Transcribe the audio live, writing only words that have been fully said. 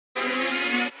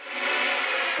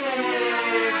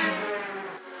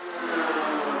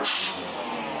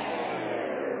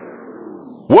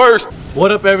What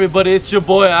up, everybody? It's your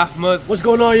boy Ahmed. What's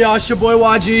going on, y'all? It's your boy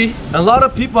YG. A lot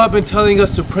of people have been telling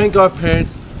us to prank our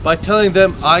parents by telling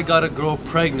them I got a girl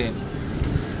pregnant.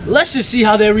 Let's just see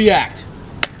how they react.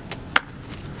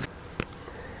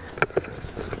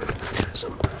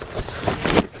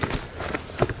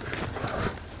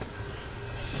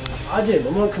 YG,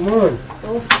 come on.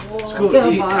 Let's go.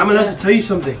 I'm gonna have to tell you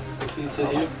something. Please sit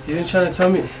here. You didn't try to tell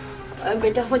me.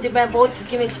 Beta,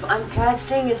 I'm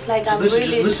fasting. It's like I'm Just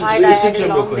really listen, tired. I had to a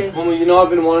him real long quick. day. Mama, you know I've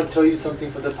been wanting to tell you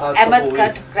something for the past couple Ahmed,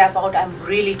 cut weeks. crap out. I'm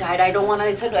really tired. I don't want to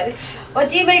listen to it. Oh,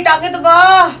 gee, मेरी टांगें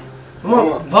दबा. Come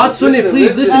on, बात सुनिए,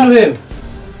 please listen to him.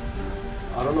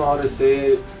 I don't know how to say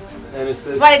it, and it's.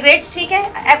 तुम्हारे grades ठीक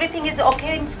है? Everything is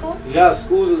okay in school? Yeah,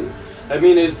 school. I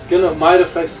mean, it's might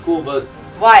affect school, but.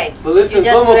 Why? But listen, you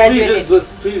just Mama, graduated.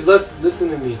 please listen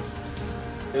to me.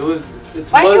 It's.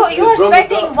 Why you are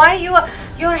sweating? Why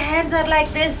your hands are like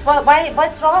this? Why?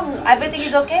 What's wrong? Everything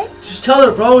is okay? Just tell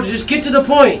her, bro. Just get to the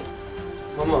point.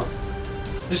 Mama.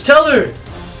 Just tell her.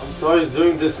 I'm sorry,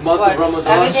 during this month of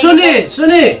Ramadan.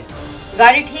 सुनिए.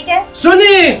 गाड़ी ठीक है?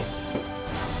 सुनिए.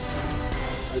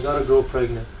 I got a girl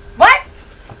pregnant. What?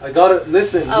 I got it.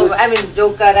 Listen. I mean,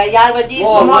 joke कर रहा है यार वजी.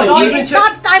 It's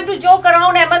not time to joke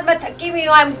around. Ahmed, मैं थकी हुई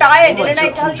हूँ. I'm tired. Didn't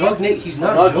I tell you? He's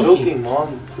not I'm not joking, Mom.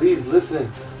 Please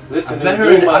listen. Listen.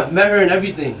 I've met her and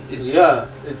everything.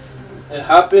 It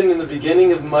happened in the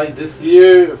beginning of this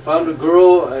year. I found a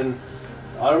girl, and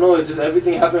I don't know.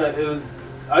 Everything happened.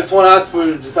 I just want to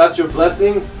ask your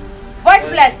blessings. What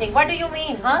blessing? What do you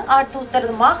mean, huh? Are you तेरा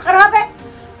दिमाग खराब है?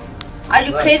 Are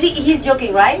you crazy? He's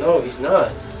joking, right? No, he's not.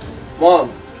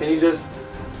 Mom, can you just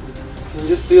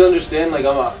please understand? Like I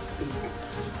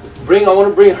want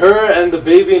to bring her and the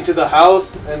baby into the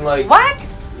house and like. What?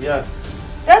 Yes.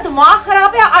 तेरा दिमाग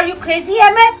खराब है? Are you crazy,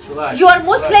 Ahmed? Relax, you are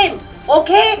Muslim,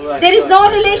 okay? Relax, there is no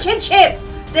relationship.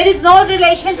 There is no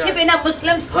relationship in a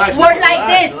Muslim's word like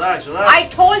this. Relax. I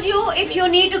told you if you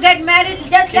need to get married,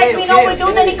 just let me know. We do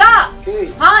the nikah.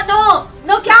 Huh?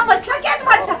 No. क्या मसला क्या है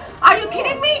तुम्हारे साथ? Are you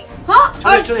kidding me? Huh?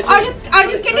 Are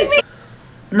you kidding me?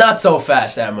 Not so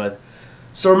fast, Ahmed.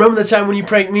 So remember the time when you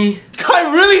pranked me? I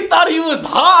really thought he was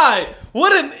high.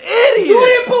 What an idiot!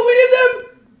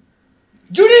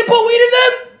 You didn't put weed in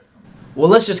them? Well,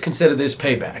 let's just consider this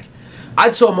payback. I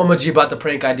told Mama G about the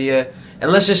prank idea,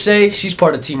 and let's just say she's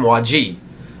part of Team YG.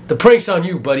 The prank's on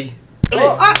you, buddy. Are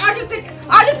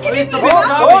you kidding me? Stop.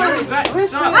 Are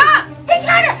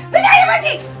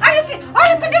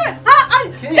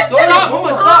you kidding me? Stop,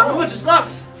 Mama, just stop.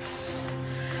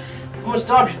 Mama,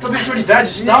 stop. You're still being pretty bad.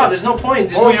 Just stop. There's no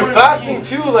point. You're fasting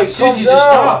too. Like, Susie, just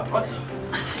stop.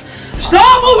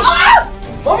 Stop!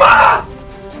 Oh,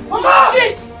 Mama!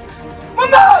 Shit!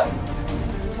 Mama!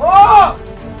 Oh!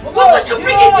 Look what you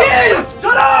freaking did!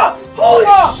 Shut up! Holy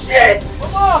shit!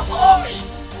 Mama! Oh,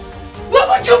 look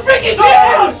what you freaking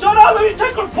did! Shut up! Let me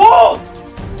take her pulse!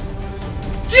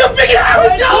 You freaking have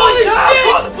it! Holy shit!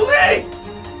 Call the police!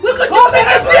 Look what you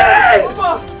freaking did!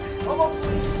 Mama!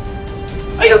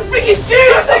 Are you freaking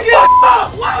serious?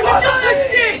 Why would you do that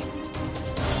shit?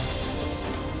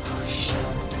 Oh shit!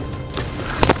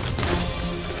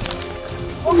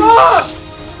 Mama!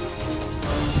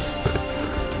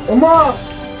 Mama!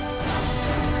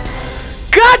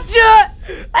 Gotcha!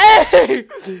 Hey!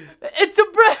 It's a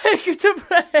break!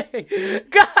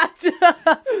 Gotcha!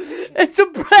 It's a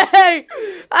break!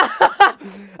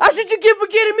 That's what you get for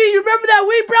getting me! You remember that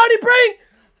weed brownie prank?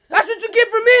 That's what you get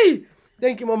for me!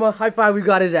 Thank you, Mama. High five, we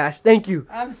got his ass. Thank you.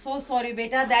 I'm so sorry,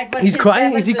 beta. That was He's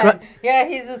crying? Is he crying? Yeah,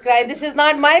 he's crying. This is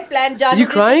not my plan, Janu. Are you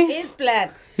crying? This is his plan.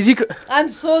 Is he I'm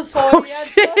so sorry. Oh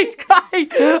shit, he's crying!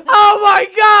 Oh my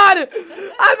god!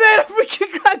 I made him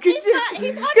freaking cry. He's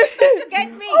not trying to get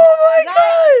me. Oh my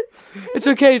god! It's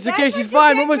okay, That's she's what you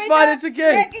fine. get, Mama's beta. fine, it's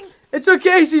okay. Breaking. It's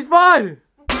okay, she's fine.